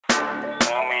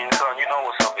know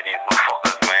what's up with these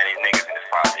motherfuckers, man. These niggas in this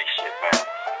politics shit, man.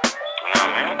 You know what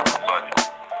I mean? But,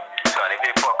 son, if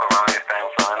they fuck around this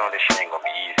time, son, I know this shit ain't gonna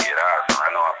be easy at all, son.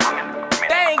 I know I'm fucking...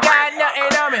 They ain't got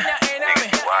nothing on me. Niggas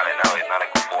be wildin' out. It's not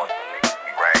like a force for niggas to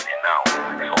be riding now.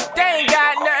 They ain't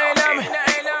got nothing on me.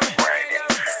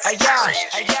 Hey, yo.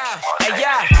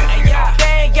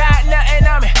 They ain't got nothing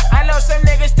on me. I know some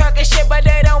niggas talking shit, but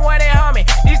they don't want it, homie.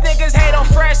 These niggas hate on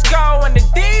Fresco and the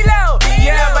D-Lo.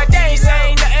 Yeah, but they ain't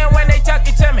saying nothing when they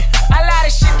talking to me. A lot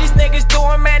of shit these niggas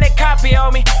doing, man, they copy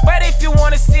on me. But if you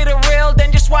wanna see the real,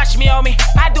 then just watch me on me.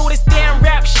 I do this damn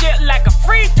rap shit like a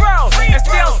free throw. And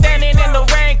still standing in the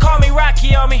rain, call me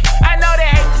Rocky on me. I know they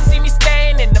hate to see me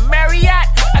staying in the Marriott.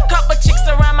 A couple chicks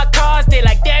around my cars, they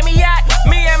like, damn me yacht.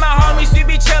 Me and my homies, we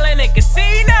be chillin' in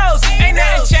casinos. Ain't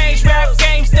nothing changed, rap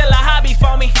game still a hobby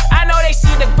for me. I know they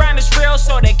see the grind is real,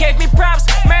 so they gave me props.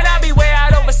 Man, I be way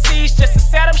out overseas just to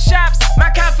set up shops. My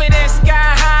confidence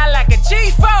sky high like a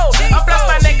G4. I plus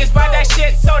my niggas buy that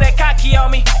shit, so they cocky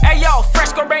on me. Hey yo,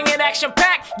 Fresco bringing action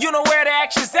pack. You know where the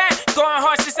action's at. Going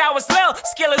hard since I was little.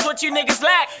 Skill is what you niggas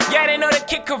lack. Yeah, they know the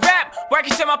kid can rap.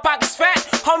 Working till my pockets fat.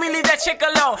 Homie, leave that chick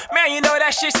alone. Man, you know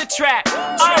that shit's a trap.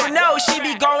 Oh no, she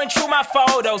be going through my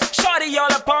photos. Shorty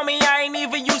all up on me, I ain't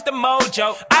even used the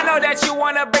mojo. I know that you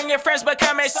wanna bring your friends, but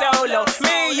come in solo.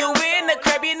 Me and you in the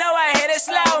crib, you know I hit it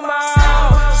slow-mo.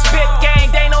 Spit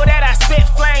gang, they know that I spit